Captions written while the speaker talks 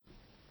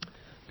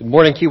Good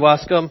morning,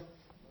 Kewaskum.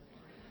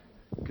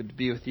 Good to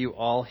be with you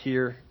all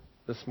here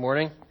this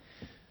morning.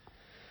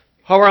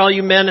 How are all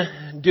you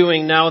men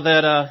doing now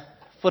that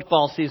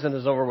football season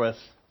is over with?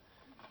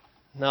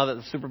 Now that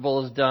the Super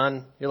Bowl is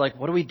done, you're like,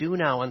 what do we do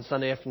now on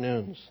Sunday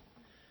afternoons?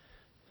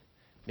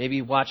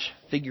 Maybe watch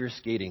figure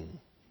skating.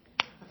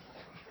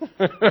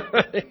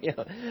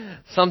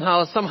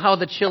 Somehow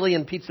the chili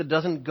and pizza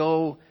doesn't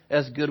go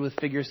as good with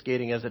figure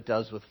skating as it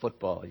does with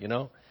football, you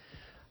know?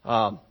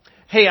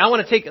 Hey, I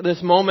want to take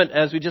this moment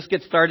as we just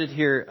get started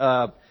here,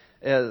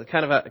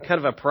 kind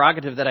of a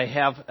prerogative that I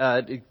have,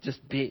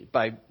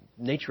 by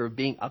nature of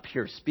being up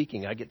here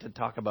speaking. I get to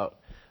talk about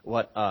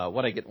what I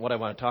want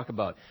to talk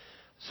about.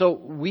 So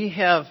we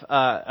have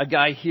a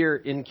guy here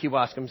in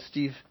Kewaskum,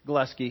 Steve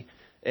Gillespie,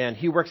 and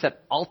he works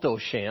at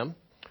Alto-Shaam.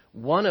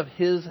 One of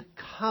his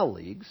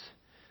colleagues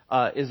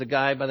is a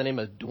guy by the name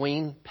of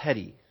Dwayne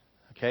Petty.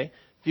 Okay,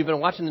 if you've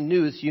been watching the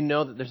news, you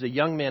know that there's a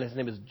young man. His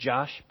name is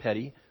Josh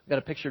Petty. We've got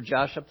a picture of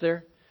Josh up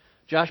there.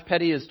 Josh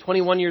Petty is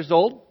 21 years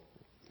old.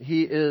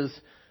 He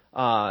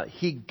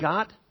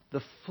got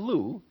the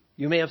flu.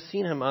 You may have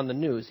seen him on the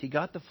news. He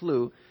got the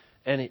flu,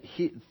 and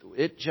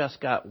it just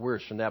got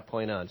worse from that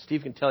point on.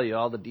 Steve can tell you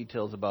all the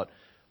details about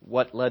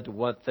what led to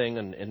what thing,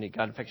 and he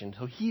got infection.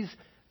 So he's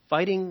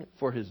fighting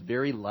for his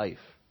very life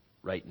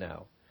right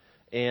now,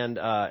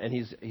 and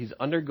he's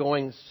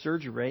undergoing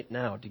surgery right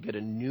now to get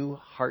a new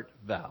heart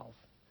valve,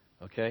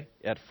 okay,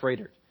 at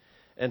Freighter.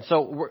 And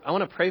so I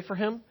want to pray for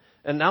him,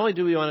 and not only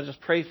do we want to just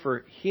pray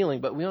for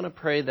healing, but we want to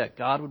pray that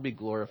God would be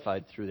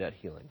glorified through that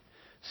healing.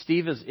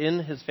 Steve is in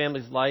his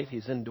family's life,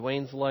 he's in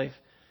Dwayne's life,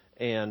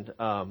 and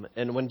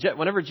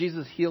whenever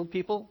Jesus healed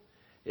people,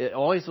 it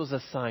always was a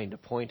sign to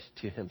point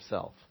to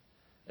himself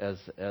as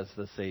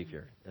the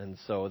Savior. And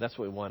so that's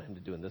what we want him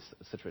to do in this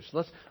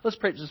situation. Let's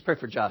pray. Just pray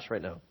for Josh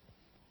right now.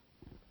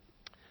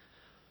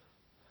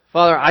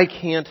 Father, I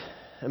can't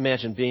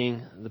imagine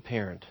being the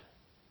parent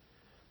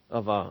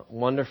of a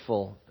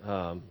wonderful,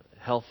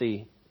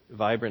 healthy,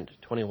 vibrant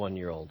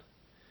 21-year-old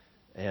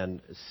and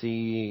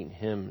seeing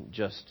him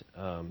just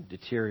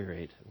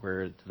deteriorate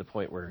to the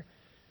point where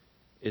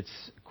it's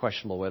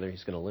questionable whether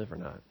he's going to live or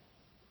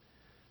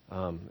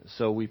not.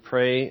 So we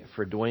pray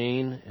for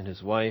Dwayne and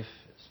his wife,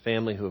 his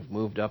family who have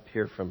moved up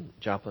here from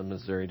Joplin,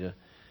 Missouri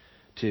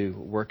to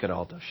work at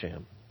Alto-Shaam.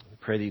 We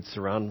pray that you'd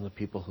surround them with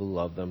people who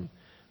love them.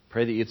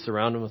 Pray that you'd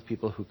surround them with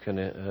people who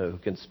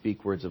can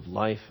speak words of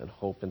life and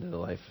hope into the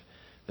life,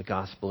 the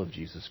gospel of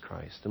Jesus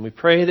Christ. And we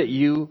pray that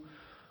you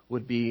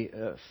would be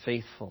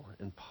faithful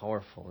and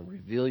powerful and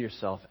reveal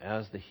yourself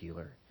as the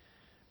healer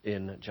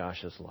in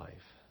Josh's life,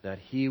 that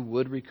he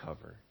would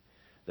recover,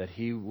 that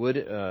he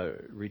would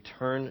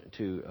return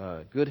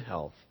to good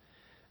health,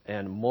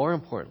 and most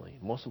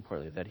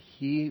importantly, that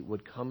he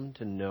would come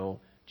to know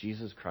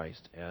Jesus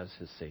Christ as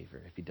his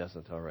Savior, if he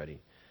doesn't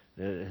already.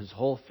 That his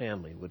whole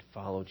family would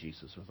follow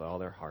Jesus with all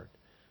their heart,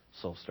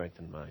 soul, strength,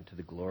 and mind, to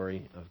the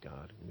glory of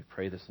God. And we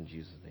pray this in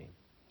Jesus' name.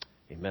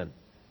 Amen.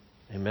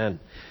 Amen.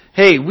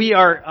 Hey, we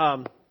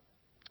are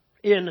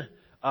in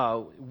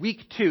week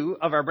 2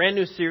 of our brand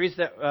new series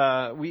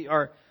that we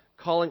are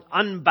calling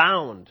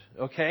Unbound,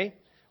 okay?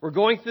 We're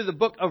going through the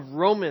book of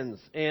Romans,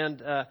 and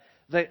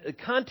the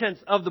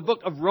contents of the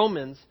book of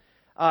Romans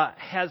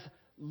has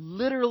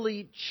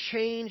literally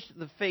changed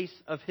the face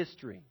of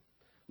history.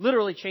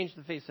 Literally changed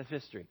the face of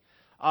history.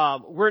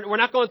 We're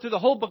not going through the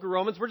whole book of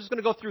Romans. We're just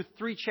going to go through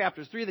 3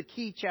 chapters, 3 of the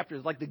key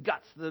chapters, like the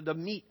guts, the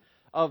meat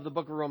of the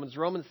book of Romans.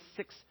 Romans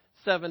 6,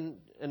 7,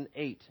 and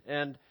 8.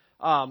 And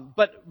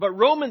but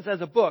Romans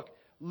as a book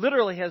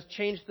literally has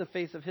changed the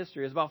face of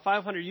history. It was about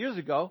 500 years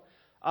ago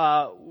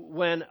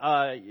when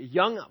a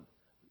young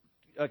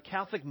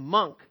Catholic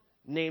monk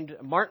named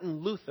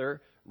Martin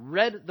Luther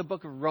read the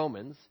book of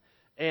Romans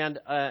and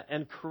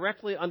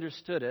correctly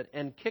understood it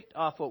and kicked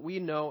off what we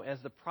know as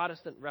the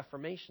Protestant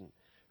Reformation,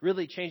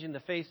 really changing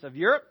the face of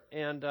Europe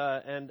and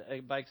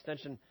by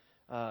extension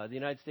the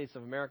United States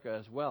of America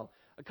as well.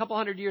 A couple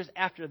hundred years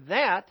after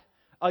that,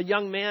 a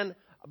young man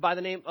by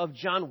the name of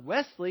John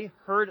Wesley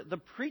heard the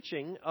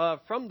preaching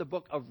from the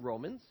book of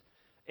Romans,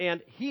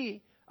 and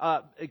he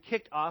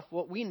kicked off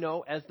what we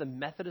know as the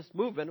Methodist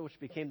movement, which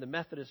became the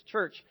Methodist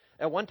Church,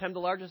 at one time the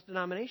largest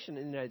denomination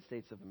in the United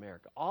States of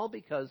America, all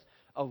because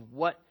of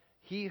what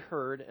he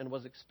heard and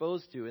was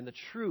exposed to in the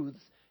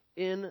truths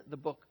in the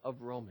book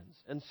of Romans.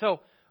 And so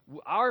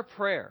our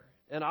prayer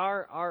and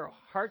our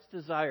heart's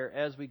desire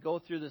as we go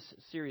through this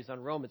series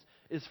on Romans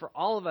is for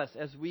all of us,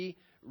 as we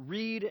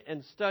read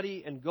and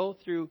study and go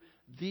through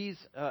these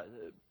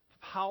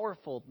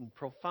powerful and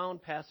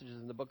profound passages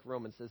in the book of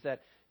Romans, is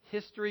that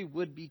history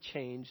would be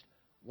changed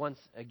once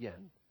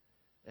again.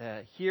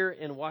 Here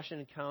in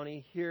Washington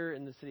County, here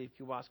in the city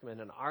of Kewaskum, and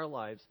in our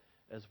lives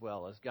as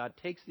well, as God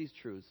takes these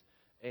truths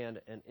and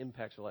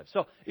impacts our life.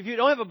 So if you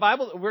don't have a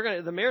Bible,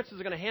 the Merits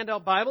is going to hand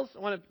out Bibles. I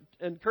want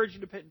to encourage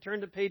you to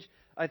turn to page,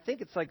 I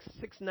think it's like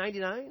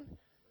 $6.99?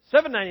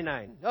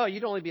 $7.99. Oh,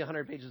 you'd only be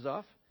 100 pages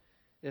off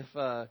if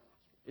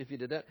you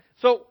did that.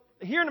 So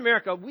here in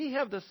America, we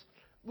have this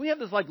we have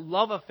this like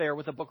love affair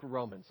with the book of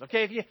Romans.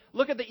 Okay, if you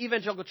look at the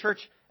evangelical church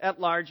at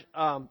large,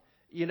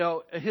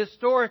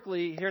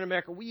 historically here in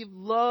America, we've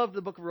loved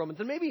the book of Romans.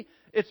 And maybe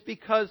it's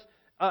because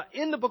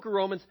in the book of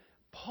Romans,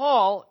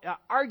 Paul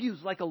argues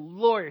like a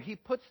lawyer. He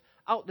puts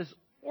out this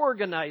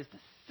organized,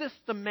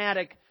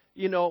 systematic,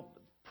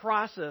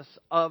 process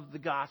of the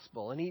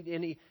gospel. And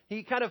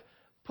he kind of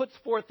puts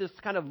forth this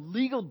kind of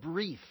legal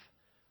brief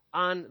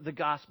on the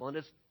gospel. And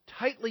it's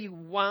tightly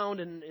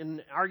wound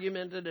and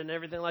argumented and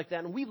everything like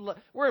that. And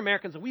we're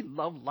Americans, and we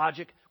love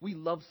logic. We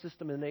love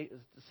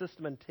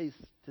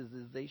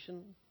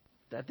systematization.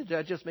 Did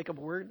I just make up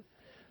a word?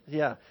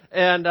 Yeah,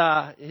 and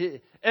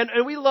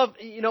we love,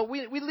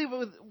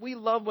 we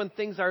love when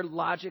things are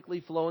logically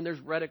flowing. There's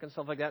rhetoric and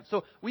stuff like that.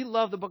 So we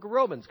love the book of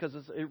Romans because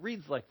it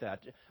reads like that.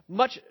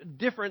 Much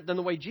different than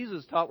the way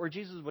Jesus taught, where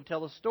Jesus would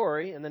tell a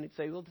story and then he'd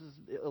say, well,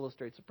 this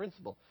illustrates a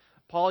principle.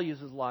 Paul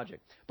uses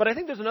logic. But I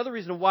think there's another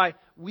reason why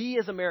we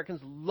as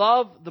Americans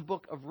love the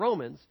book of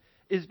Romans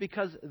is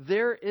because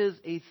there is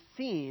a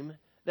theme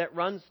that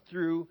runs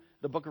through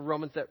the book of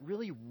Romans that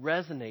really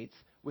resonates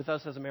with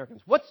us as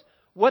Americans. What's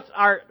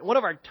one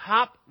of our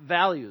top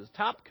values,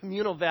 top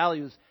communal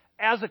values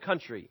as a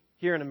country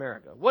here in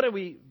America? What do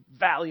we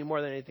value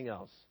more than anything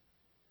else?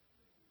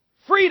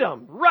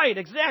 Freedom. Right,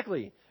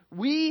 exactly.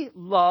 We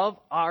love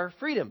our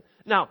freedom.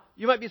 Now,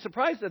 you might be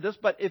surprised at this,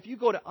 but if you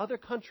go to other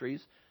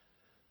countries,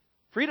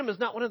 freedom is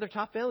not one of their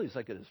top values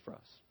like it is for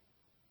us.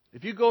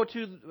 If you go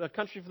to a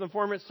country from the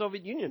former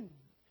Soviet Union,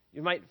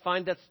 you might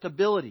find that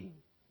stability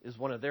is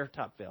one of their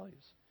top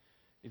values.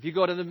 If you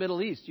go to the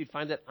Middle East, you'd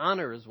find that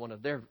honor is one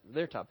of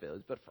their top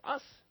values. But for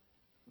us,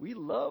 we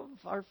love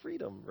our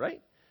freedom,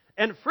 right?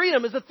 And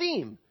freedom is a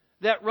theme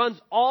that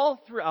runs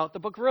all throughout the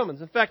book of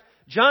Romans. In fact,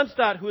 John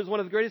Stott, who is one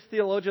of the greatest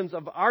theologians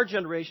of our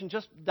generation,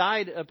 just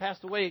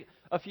passed away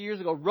a few years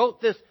ago,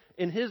 wrote this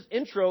in his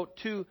intro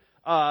to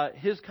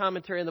his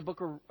commentary on the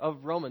book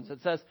of Romans.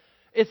 It says,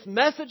 its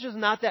message is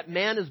not that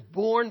man is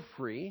born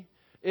free.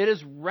 It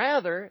is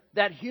rather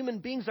that human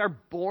beings are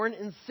born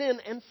in sin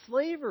and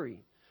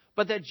slavery,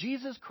 but that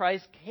Jesus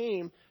Christ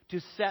came to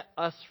set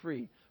us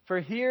free. For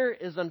here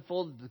is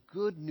unfolded the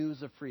good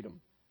news of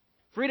freedom.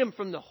 Freedom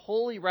from the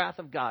holy wrath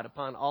of God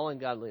upon all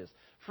ungodliness.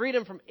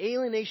 Freedom from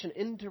alienation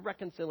into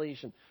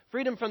reconciliation.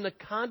 Freedom from the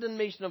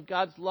condemnation of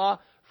God's law.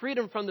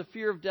 Freedom from the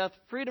fear of death.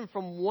 Freedom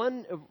from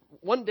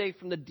one day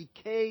from the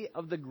decay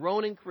of the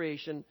groaning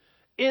creation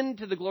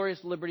into the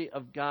glorious liberty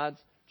of God's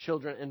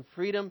children. And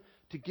freedom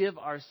to give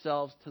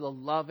ourselves to the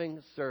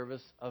loving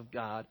service of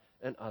God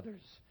and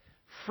others.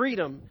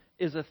 Freedom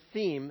is a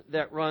theme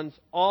that runs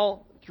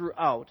all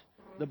throughout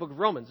the book of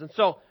Romans. And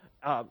so,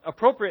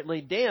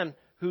 appropriately, Dan,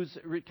 who's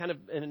kind of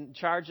in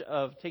charge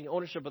of taking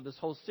ownership of this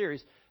whole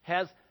series,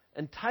 has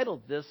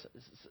entitled this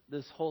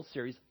whole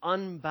series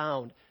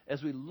Unbound,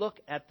 as we look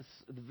at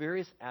the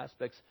various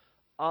aspects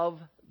of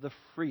the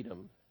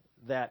freedom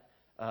that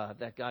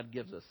God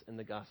gives us in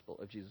the gospel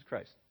of Jesus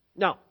Christ.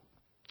 Now,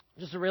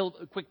 just a real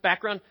quick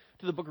background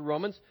to the book of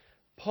Romans.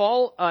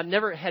 Paul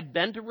never had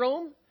been to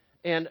Rome,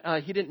 and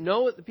he didn't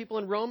know the people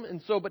in Rome,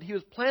 but he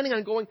was planning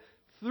on going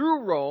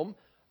through Rome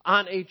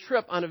on a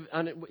trip.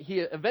 He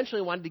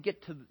eventually wanted to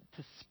get to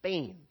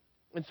Spain,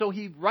 and so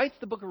he writes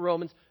the book of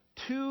Romans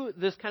to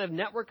this kind of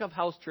network of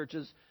house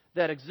churches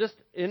that exist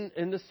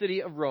in the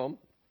city of Rome,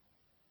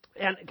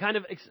 and kind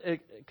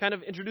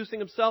of introducing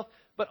himself,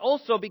 but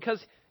also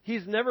because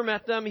he's never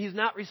met them, he's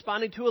not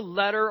responding to a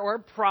letter or a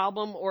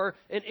problem or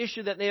an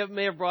issue that they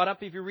may have brought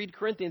up. If you read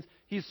Corinthians,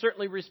 he's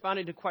certainly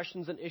responding to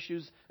questions and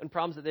issues and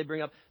problems that they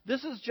bring up.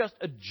 This is just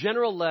a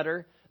general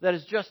letter that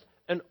is just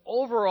an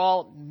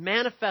overall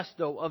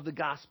manifesto of the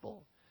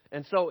gospel.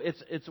 And so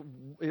it's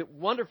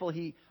wonderful.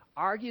 He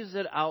argues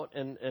it out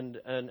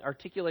and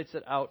articulates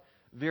it out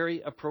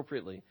very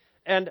appropriately.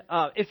 And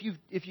if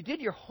you did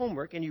your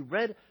homework and you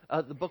read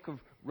the book of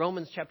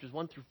Romans chapters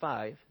 1 through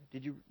 5,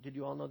 did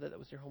you all know that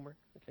was your homework?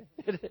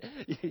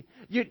 Okay.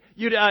 you'd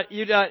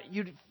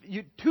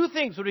two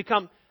things would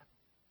become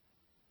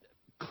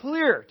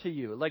clear to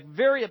you, like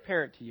very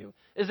apparent to you,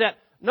 is that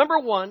number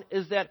one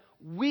is that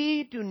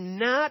we do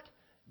not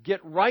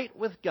get right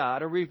with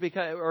God or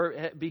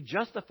be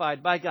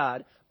justified by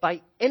God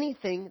by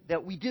anything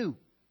that we do.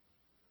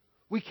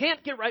 We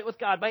can't get right with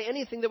God by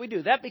anything that we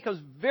do. That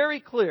becomes very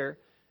clear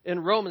in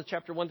Romans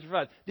chapter 1 through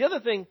 5. The other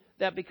thing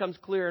that becomes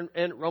clear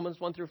in Romans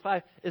 1 through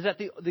 5 is that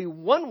the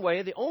one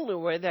way, the only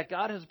way that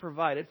God has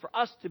provided for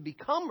us to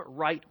become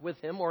right with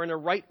Him or in a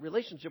right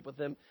relationship with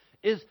Him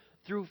is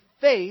through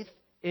faith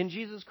in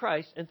Jesus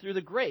Christ and through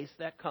the grace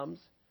that comes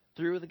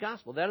through the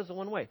gospel. That is the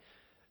one way.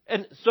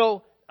 And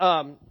so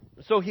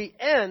he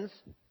ends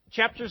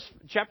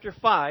chapter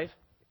 5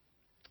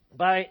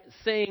 by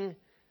saying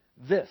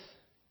this.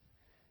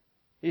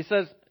 He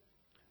says,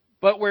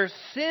 but where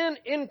sin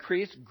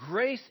increased,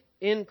 grace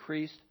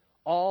increased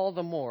all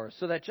the more,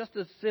 so that just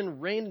as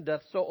sin reigned in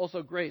death, so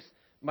also grace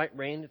might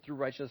reign through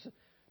righteousness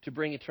to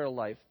bring eternal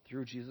life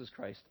through Jesus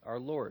Christ our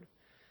Lord.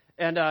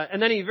 And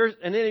then he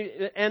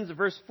ends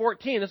verse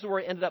 14. This is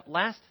where he ended up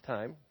last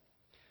time.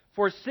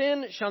 For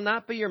sin shall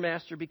not be your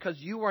master, because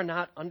you are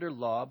not under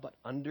law, but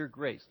under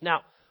grace.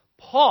 Now,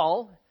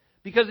 Paul,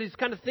 because he's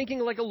kind of thinking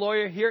like a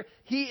lawyer here,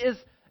 he is,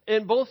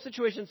 in both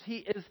situations, he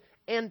is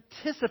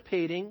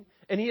anticipating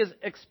and he is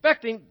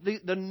expecting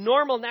the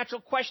normal,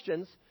 natural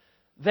questions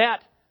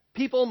that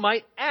people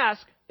might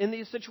ask in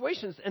these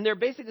situations. And they're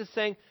basically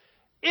saying,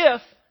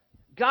 if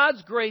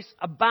God's grace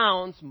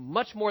abounds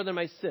much more than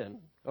my sin,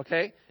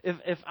 okay?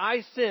 If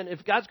I sin,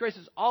 if God's grace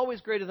is always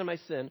greater than my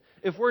sin,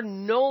 if we're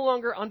no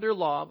longer under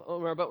law,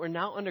 but we're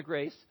now under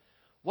grace,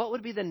 what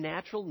would be the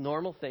natural,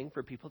 normal thing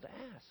for people to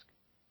ask?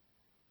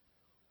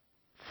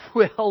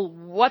 Well,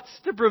 what's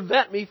to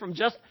prevent me from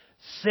just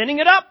sinning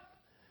it up?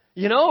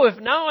 You know, if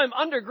now I'm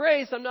under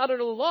grace, I'm not under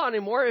the law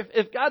anymore.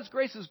 If God's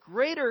grace is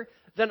greater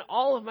than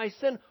all of my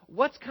sin,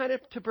 what's kind of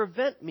to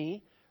prevent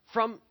me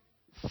from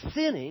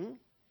sinning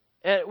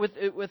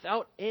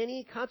without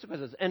any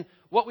consequences? And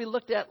what we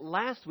looked at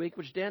last week,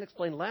 which Dan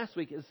explained last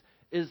week,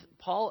 is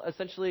Paul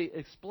essentially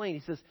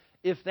explained. He says,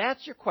 if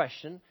that's your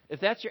question, if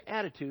that's your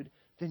attitude,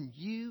 then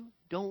you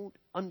don't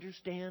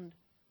understand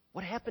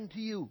what happened to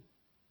you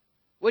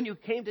when you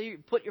came to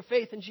put your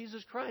faith in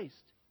Jesus Christ.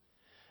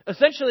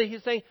 Essentially,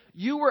 he's saying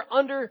you were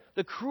under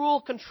the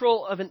cruel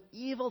control of an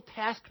evil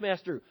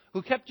taskmaster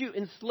who kept you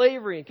in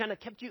slavery and kind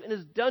of kept you in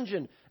his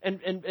dungeon and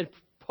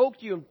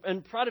poked you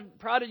and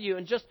prodded you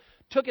and just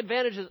took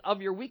advantages of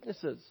your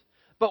weaknesses.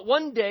 But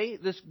one day,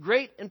 this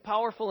great and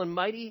powerful and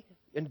mighty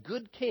and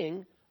good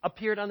king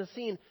appeared on the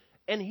scene,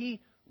 and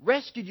he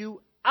rescued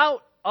you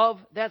out of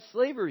that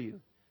slavery.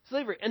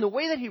 And the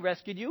way that he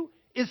rescued you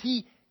is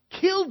he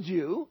killed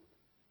you,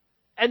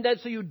 and then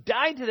so you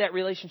died to that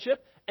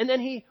relationship, and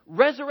then he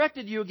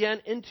resurrected you again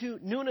into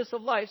newness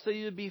of life, so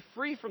you'd be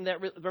free from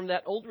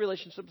that old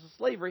relationship of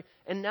slavery,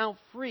 and now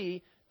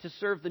free to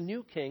serve the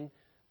new king,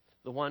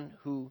 the one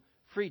who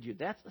freed you.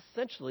 That's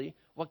essentially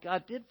what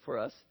God did for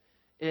us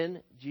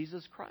in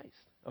Jesus Christ.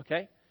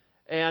 Okay,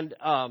 and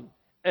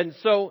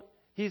so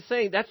he's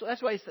saying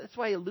that's why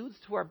he alludes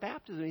to our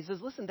baptism. He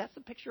says, listen, that's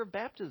the picture of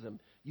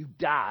baptism. You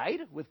died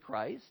with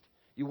Christ.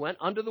 You went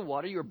under the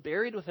water. You were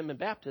buried with him in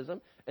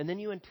baptism. And then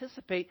you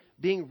anticipate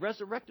being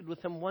resurrected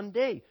with him one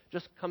day,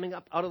 just coming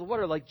up out of the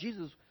water like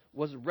Jesus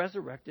was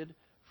resurrected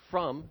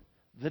from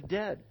the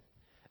dead.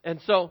 And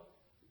so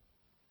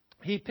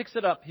he picks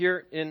it up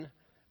here in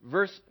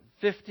verse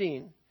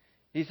 15.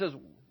 He says,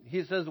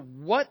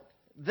 what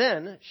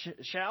then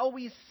shall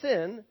we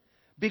sin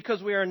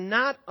because we are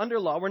not under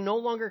law? We're no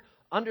longer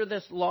under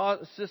this law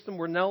system.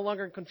 We're no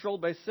longer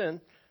controlled by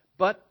sin,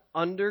 but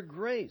under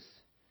grace.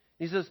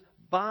 He says,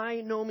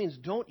 by no means.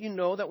 Don't you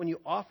know that when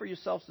you offer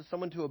yourselves to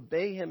someone to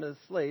obey him as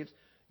slaves,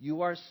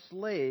 you are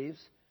slaves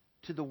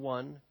to the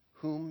one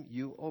whom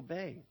you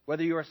obey?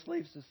 Whether you are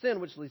slaves to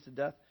sin, which leads to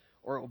death,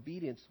 or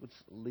obedience, which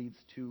leads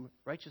to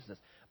righteousness.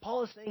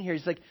 Paul is saying here,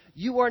 he's like,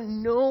 you are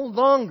no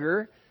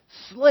longer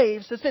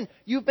slaves to sin.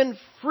 You've been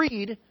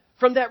freed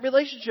from that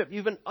relationship.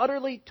 You've been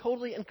utterly,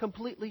 totally, and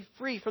completely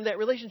free from that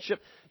relationship.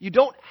 You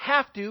don't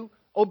have to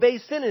obey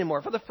sin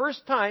anymore. For the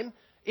first time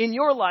in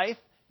your life,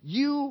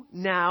 you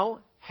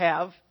now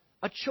have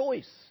a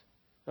choice.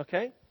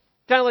 Okay?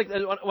 Kind of like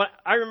when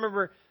I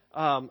remember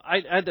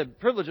I had the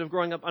privilege of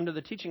growing up under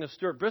the teaching of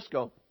Stuart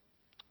Briscoe,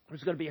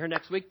 who's going to be here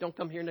next week. Don't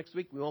come here next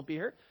week. We won't be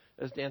here,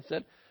 as Dan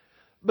said.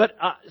 But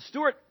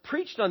Stuart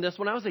preached on this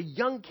when I was a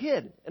young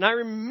kid. And I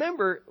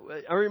remember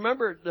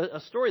a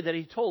story that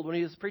he told when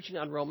he was preaching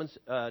on Romans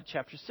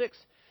chapter 6.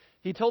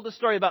 He told the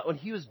story about when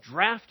he was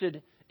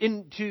drafted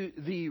into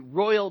the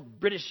Royal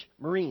British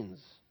Marines.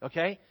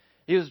 Okay?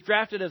 He was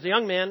drafted as a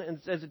young man and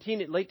as a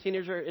late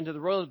teenager into the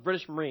Royal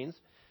British Marines,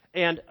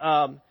 and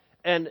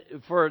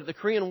for the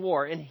Korean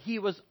War. And he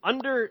was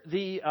under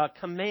the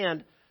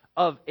command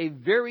of a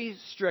very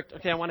strict.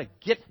 Okay, I want to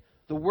get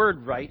the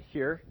word right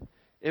here.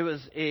 It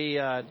was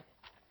I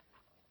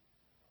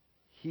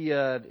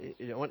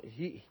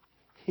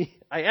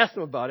asked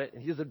him about it,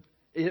 and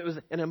it was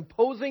an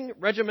imposing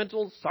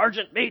regimental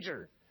sergeant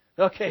major.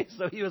 Okay,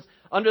 so he was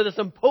under this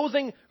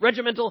imposing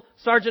regimental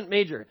sergeant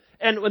major.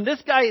 And when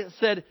this guy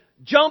said,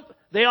 jump,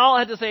 they all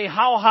had to say,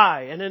 how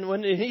high? And then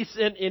when he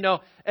said,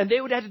 and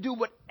they would have to do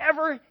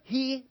whatever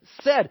he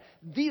said.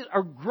 These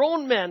are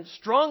grown men,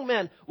 strong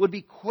men, would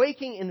be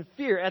quaking in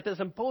fear at this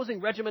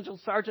imposing regimental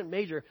sergeant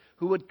major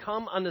who would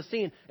come on the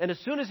scene. And as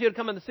soon as he would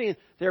come on the scene,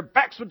 their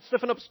backs would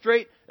stiffen up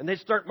straight, and they'd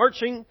start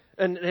marching,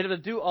 and they'd have to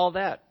do all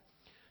that.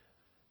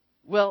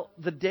 Well,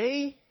 the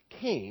day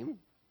came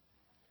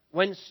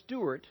when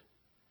Stuart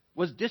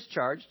was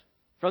discharged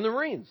from the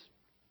Marines.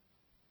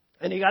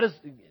 And he got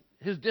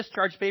his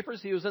discharge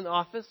papers. He was in the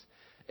office,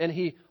 and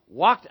he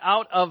walked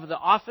out of the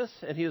office,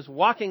 and he was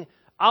walking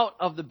out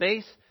of the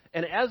base.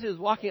 And as he was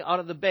walking out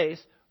of the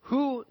base,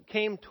 who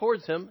came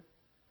towards him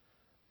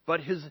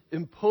but his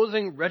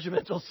imposing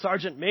regimental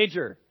sergeant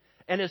major?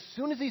 And as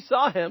soon as he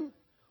saw him,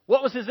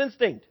 what was his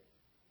instinct?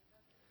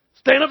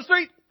 Stand up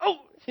straight. Oh,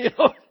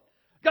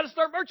 got to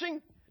start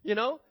marching,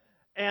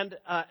 And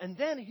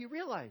then he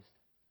realized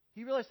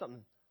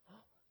something.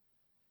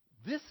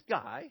 This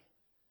guy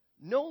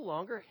no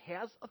longer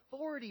has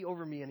authority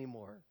over me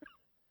anymore.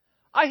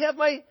 I have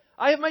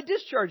my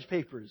discharge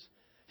papers.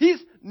 He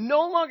has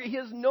no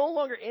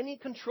longer any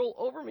control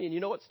over me. And you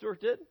know what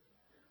Stuart did?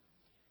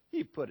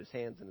 He put his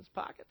hands in his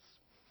pockets.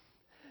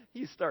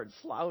 He started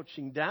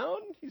slouching down.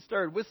 He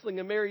started whistling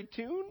a merry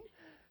tune.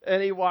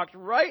 And he walked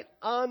right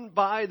on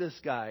by this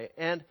guy.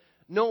 And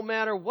no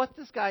matter what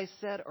this guy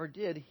said or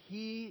did,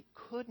 he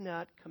could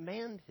not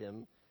command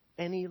him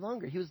any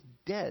longer. He was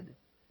dead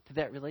to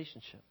that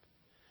relationship.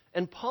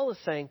 And Paul is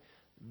saying,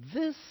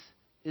 this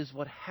is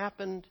what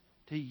happened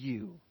to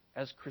you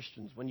as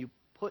Christians when you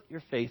put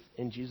your faith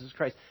in Jesus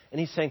Christ. And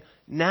he's saying,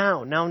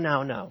 now,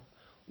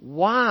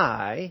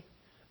 why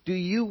do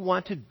you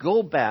want to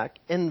go back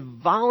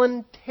and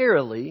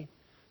voluntarily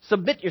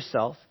submit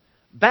yourself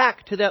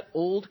back to that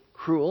old,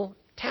 cruel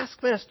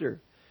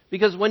taskmaster?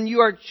 Because when you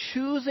are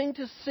choosing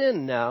to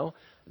sin now,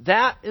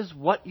 that is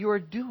what you are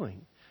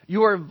doing.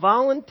 You are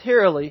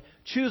voluntarily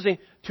choosing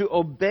to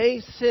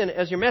obey sin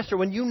as your master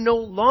when you no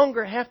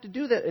longer have to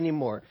do that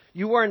anymore.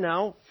 You are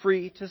now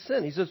free to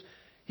sin.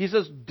 He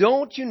says,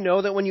 don't you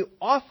know that when you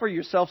offer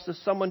yourselves to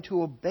someone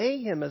to obey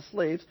him as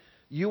slaves,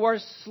 you are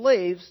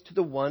slaves to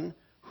the one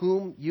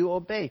whom you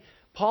obey?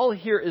 Paul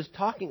here is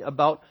talking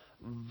about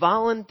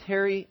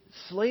voluntary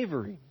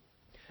slavery.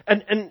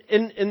 And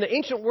in the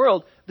ancient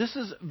world, this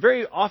is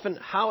very often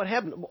how it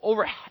happened.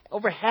 Over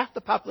half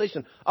the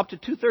population, up to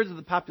 2/3 of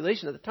the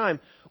population at the time,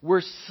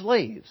 were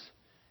slaves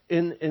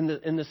in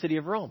the city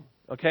of Rome.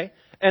 Okay?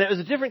 And it was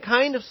a different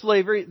kind of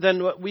slavery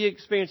than what we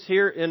experience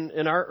here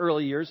in our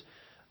early years.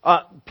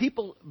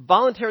 People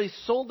voluntarily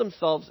sold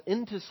themselves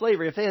into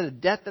slavery. If they had a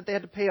debt that they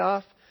had to pay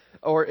off,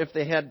 or if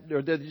they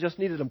just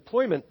needed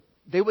employment,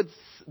 they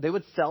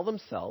would sell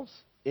themselves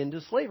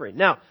into slavery.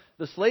 Now,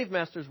 the slave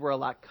masters were a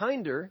lot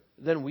kinder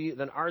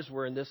than ours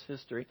were in this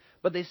history,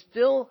 but they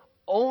still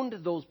owned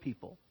those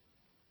people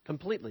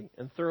completely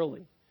and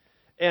thoroughly.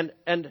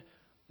 And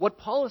what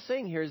Paul is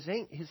saying here is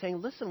he's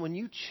saying, listen, when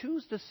you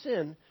choose to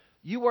sin,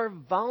 you are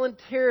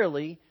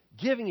voluntarily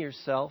giving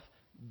yourself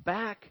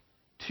back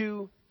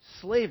to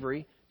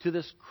slavery, to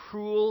this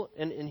cruel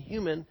and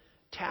inhuman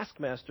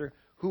taskmaster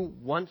who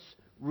once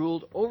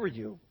ruled over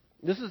you.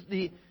 This is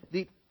the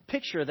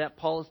picture that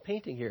Paul is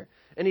painting here.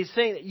 And he's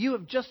saying that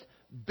you've just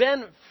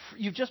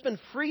been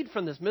freed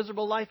from this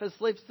miserable life as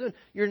slaves to sin.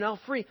 You're now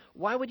free.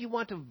 Why would you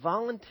want to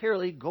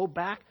voluntarily go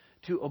back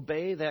to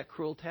obey that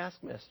cruel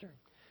taskmaster?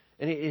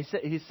 And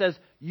he says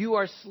you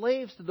are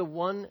slaves to the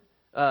one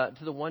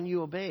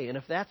you obey. And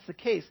if that's the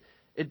case,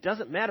 it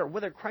doesn't matter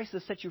whether Christ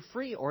has set you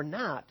free or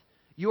not.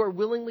 You are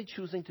willingly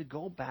choosing to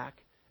go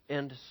back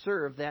and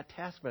serve that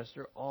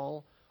taskmaster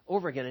all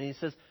over again. And he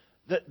says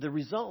that the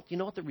result, you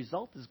know what the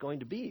result is going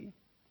to be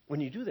when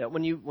you do that?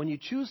 When you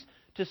choose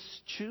to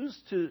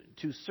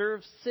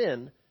serve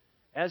sin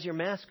as your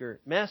master,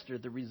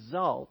 the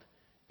result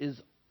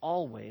is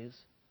always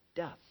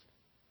death.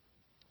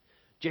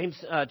 James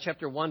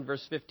chapter 1,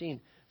 verse 15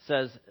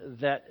 says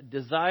that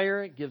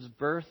desire gives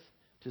birth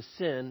to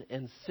sin,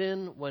 and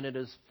sin, when it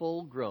is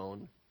full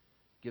grown,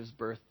 gives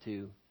birth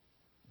to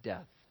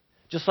death.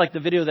 Just like the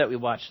video that we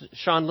watched,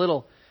 Sean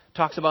Little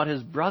talks about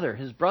his brother.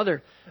 His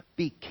brother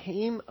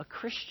became a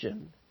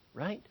Christian,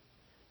 right?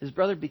 His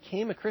brother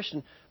became a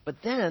Christian, but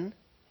then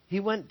he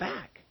went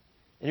back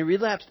and he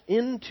relapsed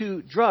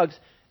into drugs,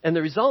 and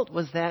the result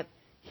was that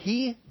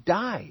he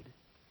died.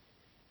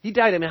 He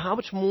died. I mean, how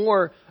much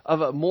more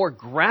of a more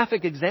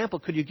graphic example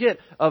could you get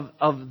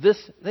of this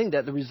thing,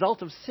 that the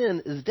result of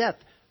sin is death?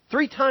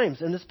 3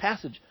 times in this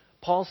passage,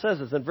 Paul says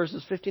this in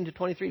verses 15 to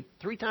 23.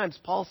 3 times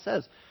Paul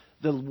says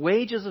the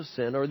wages of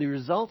sin, or the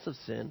results of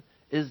sin,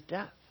 is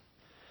death.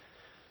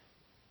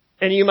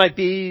 And you might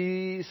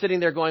be sitting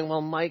there going,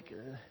 well, Mike,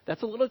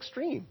 that's a little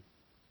extreme.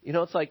 You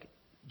know, it's like,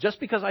 just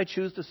because I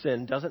choose to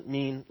sin doesn't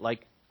mean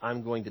like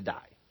I'm going to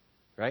die,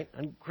 right?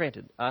 And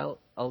granted, I'll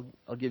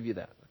give you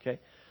that, okay?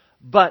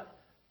 But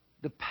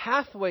the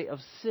pathway of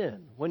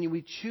sin, when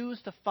we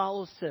choose to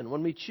follow sin,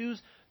 when we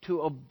choose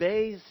to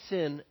obey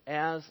sin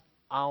as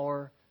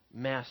our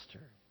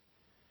master,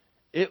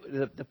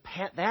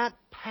 that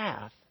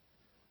path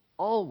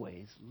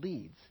always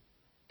leads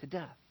to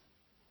death.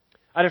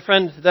 I had a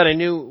friend that I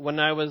knew when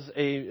I was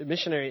a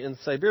missionary in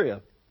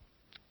Siberia.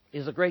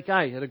 He's a great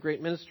guy. He had a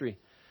great ministry.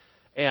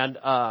 And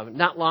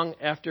not long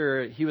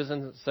after he was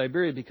in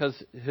Siberia, because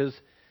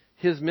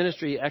his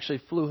ministry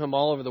actually flew him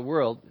all over the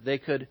world, they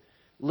could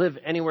live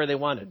anywhere they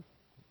wanted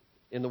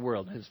in the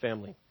world, his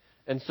family.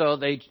 And so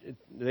they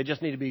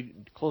just need to be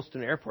close to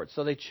an airport.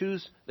 So they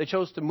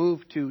chose to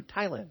move to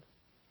Thailand.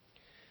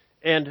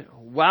 And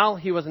while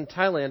he was in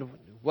Thailand,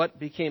 what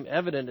became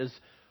evident is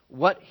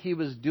what he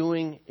was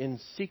doing in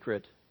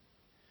secret,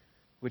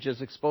 which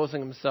is exposing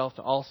himself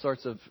to all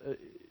sorts of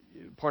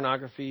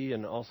pornography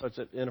and all sorts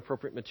of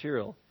inappropriate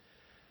material,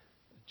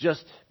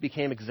 just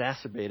became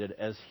exacerbated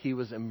as he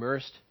was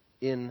immersed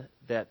in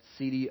that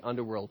seedy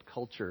underworld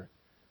culture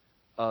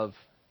of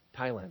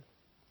Thailand.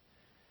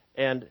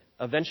 And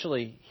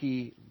eventually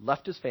he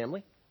left his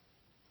family,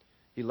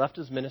 he left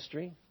his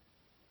ministry,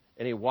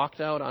 and he walked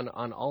out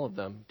on all of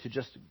them to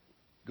just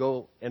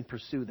go and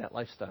pursue that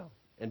lifestyle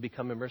and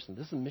become immersed in.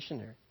 This is a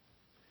missionary.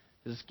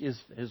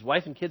 His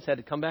wife and kids had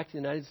to come back to the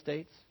United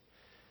States,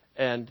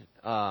 and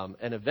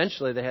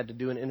eventually they had to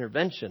do an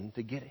intervention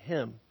to get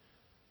him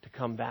to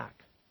come back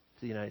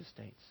to the United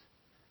States.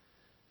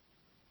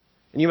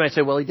 And you might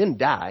say, well, he didn't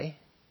die.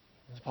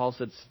 As Paul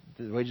said,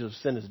 the wages of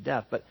sin is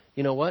death. But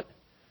you know what?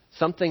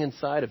 Something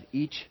inside of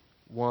each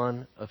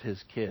one of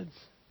his kids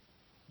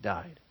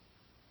died,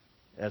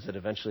 as it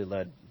eventually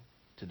led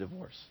to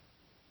divorce.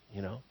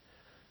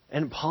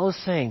 And Paul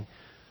is saying,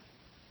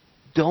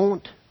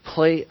 don't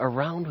play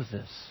around with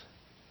this.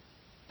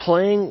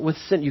 Playing with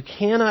sin. You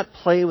cannot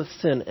play with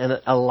sin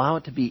and allow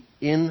it to be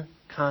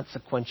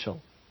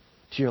inconsequential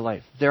to your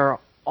life. There are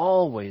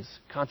always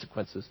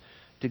consequences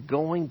to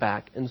going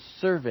back and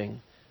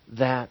serving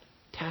that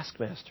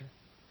taskmaster.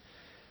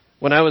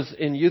 When I was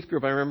in youth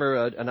group, I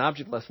remember an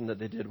object lesson that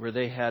they did where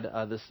they had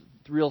this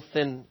real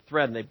thin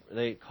thread, and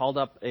they called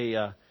up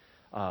a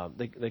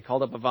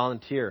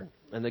volunteer,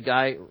 and the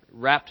guy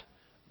wrapped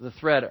the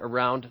thread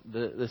around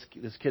this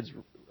kid's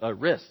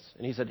wrists,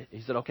 and he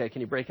said, okay,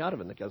 can you break out of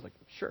it? And the guy was like,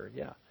 sure,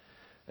 yeah.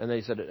 And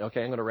they said,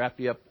 okay, I'm going to wrap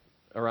you up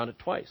around it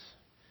twice.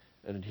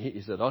 And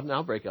he said,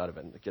 now break out of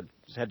it. And the kid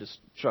just had to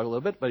struggle a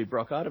little bit, but he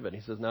broke out of it.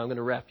 He says, now I'm going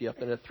to wrap you up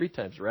in it 3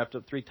 times. Wrapped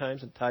up 3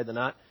 times and tied the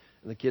knot.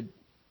 And the kid,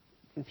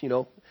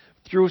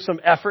 through some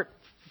effort,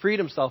 freed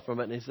himself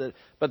from it. And he said,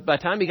 but by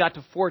the time he got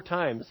to 5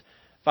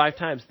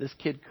 times, this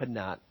kid could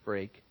not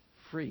break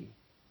free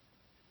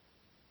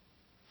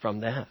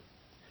from that.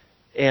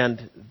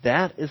 And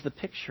that is the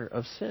picture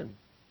of sin.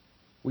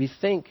 We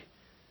think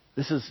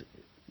this is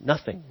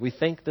nothing. We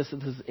think this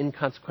is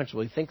inconsequential.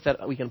 We think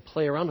that we can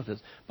play around with this.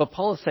 But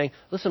Paul is saying,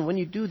 listen, when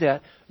you do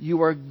that,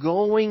 you are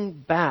going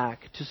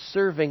back to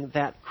serving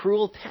that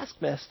cruel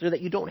taskmaster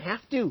that you don't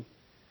have to.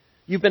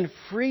 You've been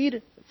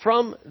freed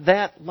from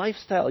that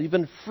lifestyle. You've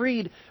been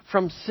freed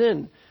from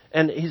sin.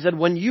 And he said,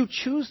 when you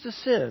choose to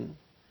sin,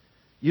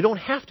 you don't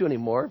have to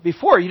anymore.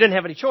 Before, you didn't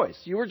have any choice.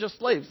 You were just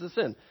slaves to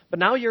sin. But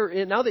now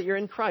that you're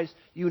in Christ,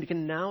 you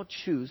can now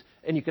choose,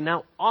 and you can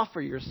now offer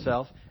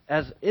yourself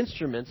as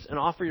instruments, and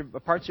offer your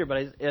parts of your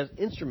body as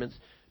instruments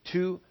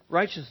to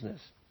righteousness.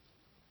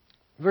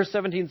 Verse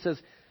 17 says,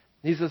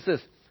 he says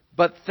this,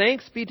 but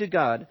thanks be to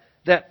God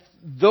that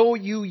though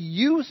you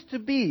used to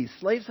be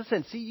slaves of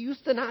sin, see, you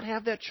used to not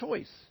have that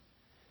choice.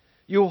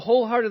 You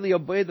wholeheartedly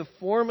obey the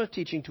form of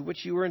teaching to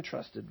which you were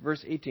entrusted.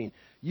 Verse 18,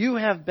 you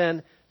have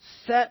been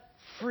set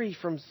free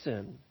from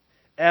sin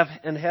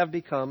and have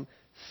become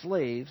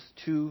slaves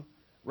to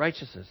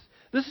righteousness.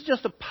 This is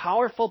just a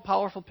powerful,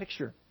 powerful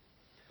picture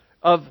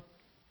of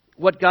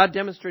what God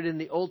demonstrated in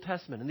the Old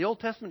Testament. In the Old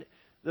Testament,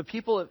 the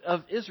people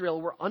of Israel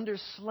were under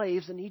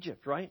slaves in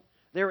Egypt, right?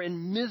 They were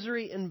in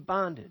misery and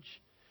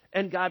bondage.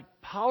 And God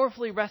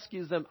powerfully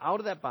rescues them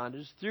out of that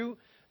bondage through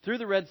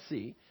the Red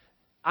Sea.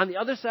 On the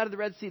other side of the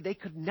Red Sea, they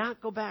could not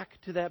go back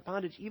to that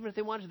bondage. Even if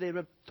they wanted to, they would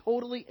have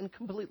totally and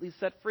completely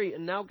set free.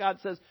 And now God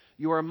says,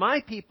 you are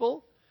my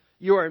people.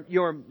 You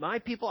are my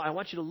people. I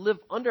want you to live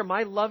under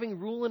my loving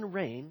rule and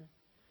reign.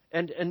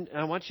 And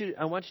I want you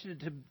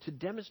to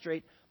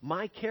demonstrate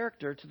my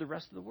character to the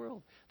rest of the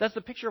world. That's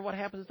the picture of what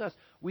happens to us.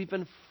 We've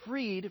been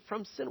freed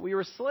from sin. We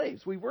were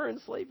slaves. We were in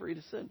slavery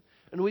to sin.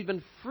 And we've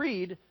been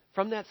freed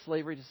from that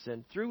slavery to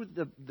sin through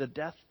the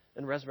death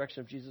and resurrection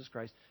of Jesus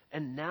Christ.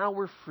 And now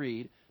we're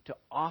freed to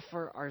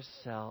offer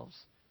ourselves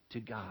to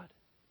God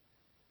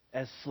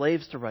as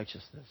slaves to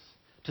righteousness,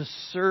 to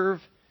serve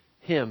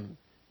Him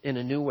in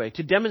a new way,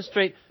 to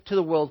demonstrate to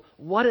the world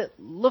what it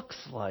looks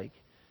like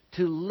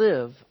to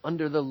live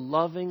under the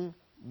loving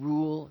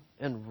rule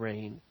and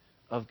reign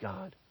of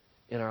God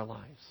in our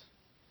lives.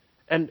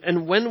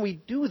 And when we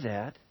do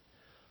that,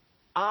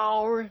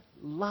 our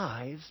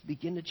lives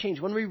begin to change.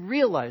 When we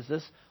realize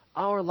this,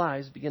 our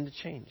lives begin to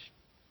change.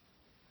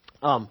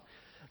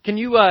 Can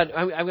you,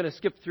 I'm going to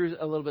skip through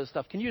a little bit of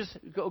stuff. Can you just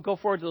go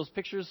forward to those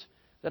pictures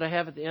that I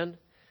have at the end?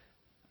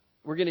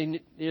 We're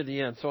getting near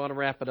the end, so I want to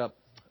wrap it up.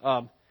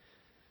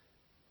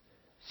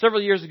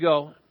 Several years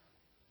ago,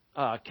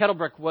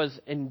 Kettlebrook was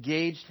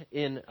engaged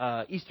in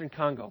Eastern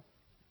Congo.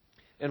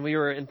 And we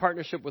were in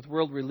partnership with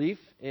World Relief,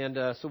 and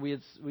so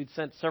we'd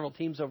sent several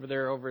teams over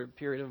there over a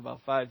period of about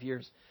 5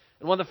 years.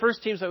 And one of the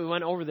first teams that we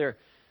went over there,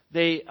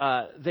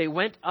 they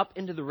went up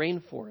into the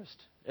rainforest.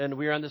 And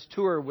we were on this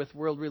tour with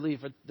World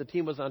Relief. The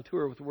team was on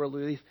tour with World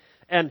Relief.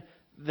 And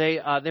they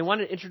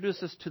wanted to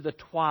introduce us to the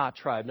Twa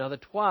tribe. Now, the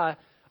Twa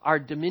are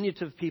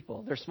diminutive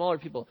people. They're smaller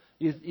people.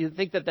 You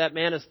think that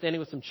man is standing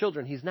with some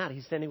children. He's not.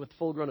 He's standing with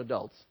full-grown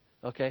adults.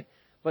 Okay?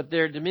 But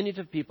they're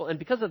diminutive people. And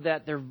because of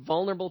that, they're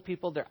vulnerable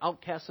people. They're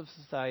outcasts of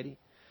society.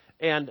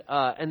 And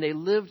they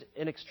lived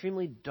an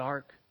extremely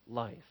dark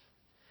life.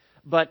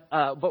 But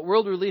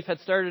World Relief had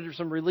started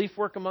some relief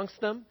work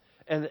amongst them.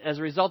 And as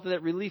a result of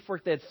that relief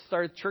work, they had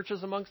started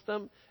churches amongst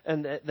them,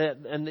 and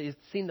they had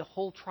seen the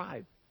whole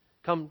tribe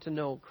come to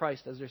know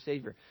Christ as their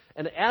Savior.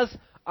 And as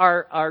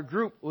our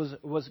group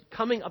was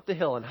coming up the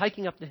hill and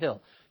hiking up the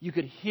hill, you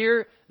could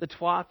hear the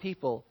Twa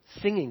people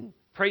singing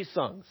praise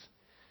songs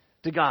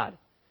to God.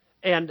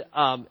 And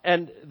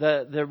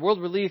the World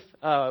Relief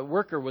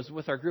worker was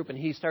with our group, and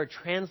he started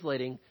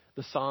translating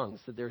the songs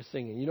that they were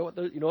singing. You know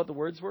what the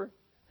words were?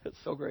 It's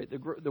so great.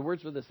 The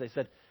words were this. They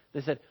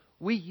said,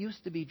 we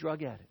used to be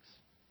drug addicts.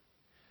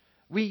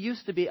 We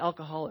used to be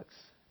alcoholics.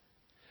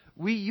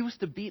 We used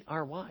to beat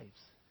our wives.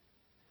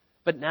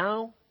 But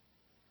now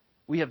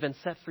we have been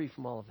set free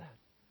from all of that.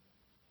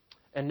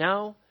 And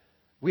now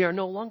we are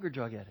no longer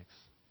drug addicts.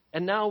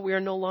 And now we are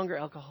no longer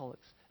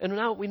alcoholics. And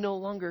now we no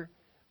longer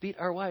beat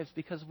our wives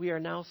because we are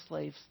now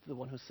slaves to the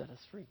one who set us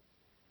free.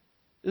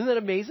 Isn't that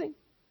amazing?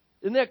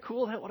 Isn't that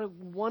cool? What a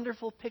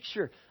wonderful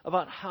picture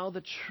about how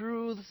the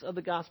truths of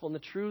the gospel and the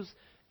truths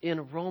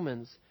in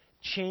Romans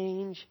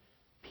change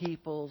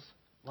people's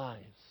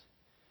lives.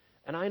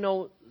 And I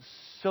know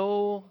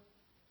so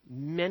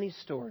many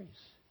stories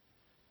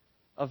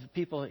of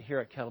people here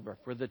at Kettlebrook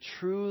where the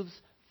truths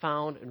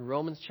found in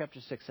Romans chapter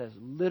 6 has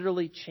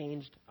literally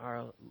changed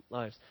our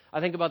lives.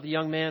 I think about the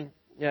young man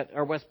at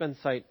our West Bend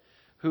site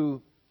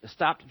who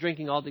stopped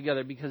drinking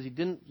altogether because he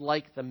didn't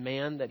like the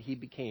man that he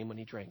became when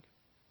he drank.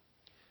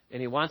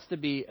 And he wants to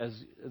be as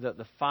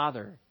the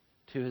father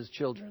to his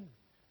children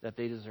that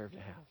they deserve to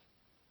have.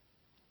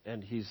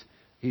 And he's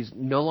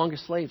no longer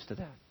slaves to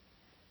that.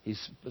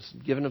 He's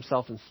given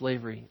himself in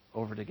slavery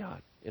over to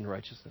God in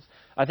righteousness.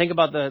 I think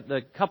about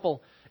the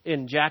couple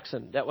in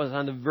Jackson that was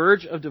on the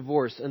verge of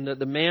divorce. And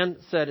the man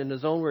said in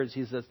his own words,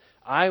 he says,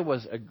 I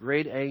was a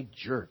grade A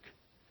jerk.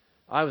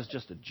 I was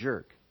just a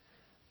jerk.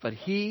 But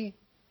he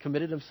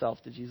committed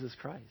himself to Jesus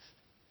Christ.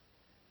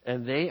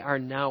 And they are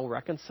now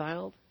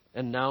reconciled.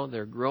 And now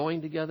they're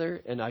growing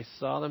together. And I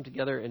saw them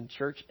together in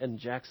church in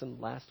Jackson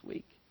last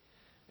week.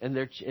 And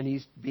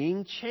he's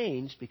being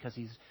changed because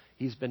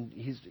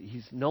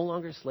he's no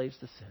longer slaves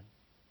to sin.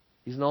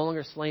 He's no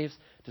longer slaves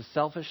to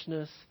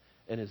selfishness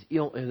and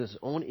his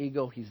own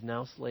ego. He's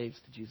now slaves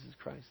to Jesus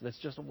Christ. And that's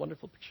just a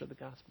wonderful picture of the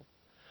gospel.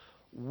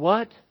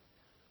 What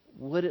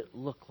would it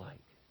look like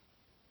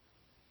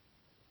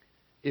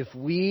if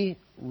we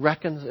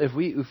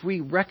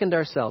reckoned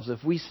ourselves,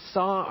 if we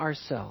saw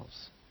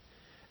ourselves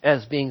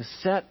as being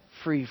set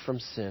free from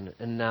sin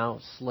and now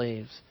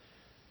slaves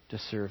to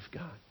serve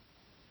God?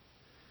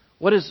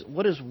 What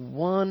is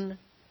one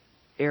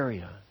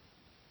area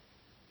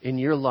in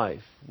your life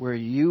where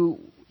you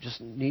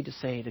just need to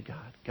say to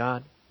God,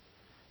 God,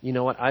 you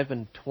know what? I've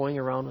been toying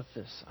around with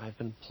this. I've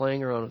been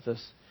playing around with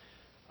this.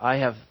 I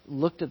have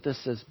looked at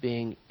this as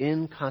being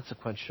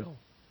inconsequential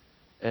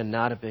and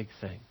not a big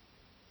thing.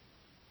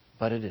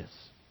 But it is.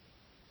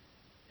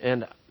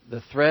 And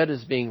the thread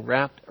is being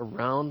wrapped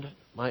around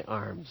my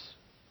arms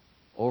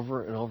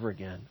over and over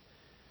again.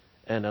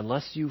 And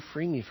unless you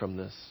free me from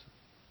this,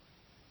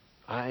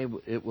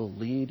 it will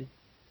lead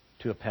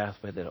to a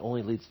pathway that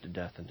only leads to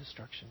death and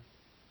destruction.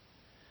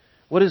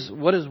 What is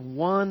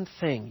one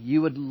thing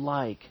you would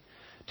like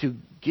to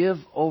give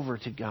over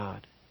to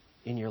God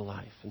in your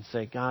life and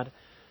say, God,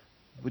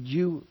 would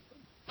you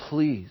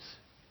please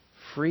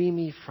free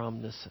me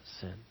from this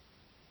sin?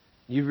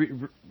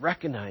 You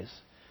recognize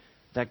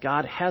that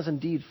God has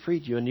indeed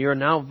freed you, and you are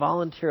now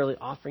voluntarily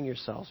offering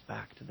yourselves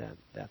back to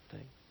that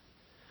thing.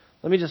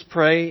 Let me just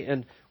pray,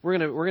 and we're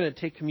gonna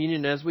take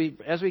communion as we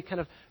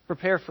kind of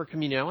prepare for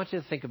communion. I want you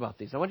to think about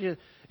these. I want you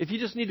to, if you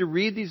just need to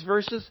read these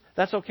verses,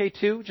 that's okay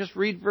too. Just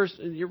read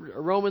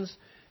Romans,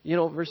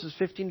 verses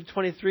 15 to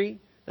 23.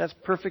 That's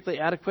perfectly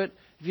adequate.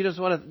 If you just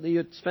want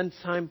to spend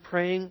time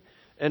praying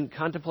and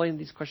contemplating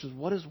these questions,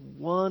 what is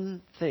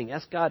one thing?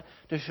 Ask God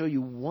to show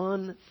you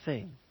one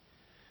thing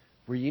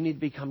where you need to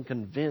become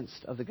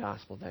convinced of the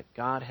gospel that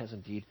God has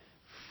indeed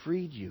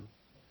freed you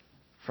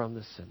from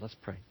this sin. Let's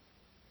pray.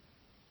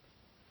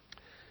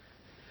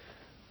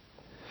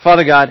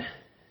 Father God,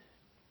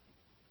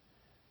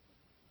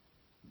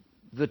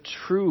 the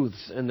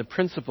truths and the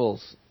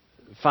principles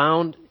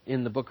found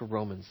in the book of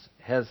Romans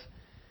has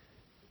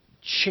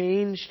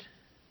changed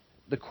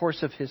the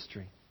course of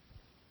history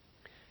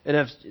and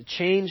have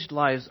changed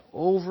lives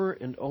over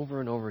and over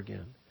and over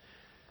again.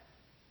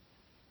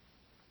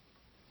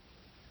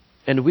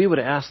 And we would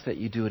ask that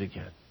you do it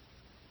again.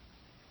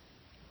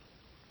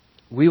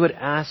 We would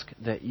ask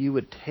that you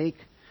would take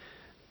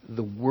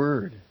the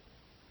Word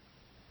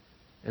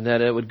and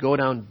that it would go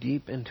down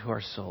deep into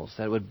our souls,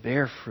 that it would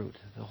bear fruit.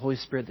 The Holy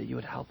Spirit, that you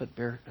would help it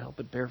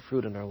bear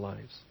fruit in our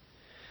lives.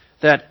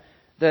 That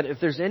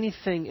if there's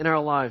anything in our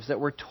lives that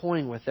we're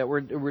toying with, that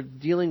we're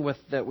dealing with,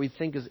 that we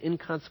think is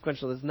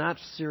inconsequential, that's not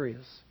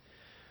serious,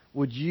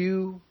 would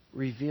you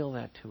reveal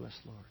that to us,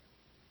 Lord?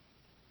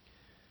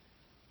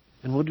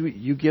 And would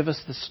you give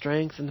us the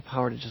strength and the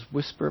power to just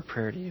whisper a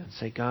prayer to you and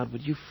say, God,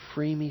 would you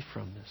free me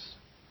from this?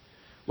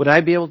 Would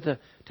I be able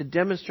to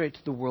demonstrate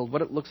to the world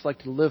what it looks like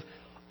to live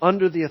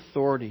under the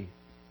authority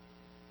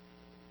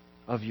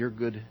of your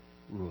good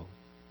rule?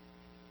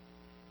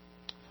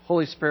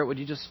 Holy Spirit, would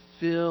you just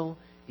fill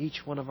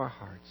each one of our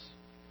hearts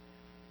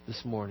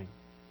this morning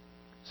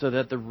so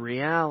that the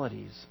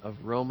realities of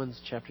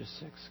Romans chapter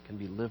 6 can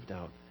be lived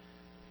out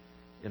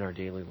in our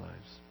daily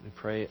lives. We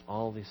pray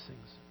all these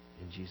things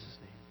in Jesus'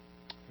 name.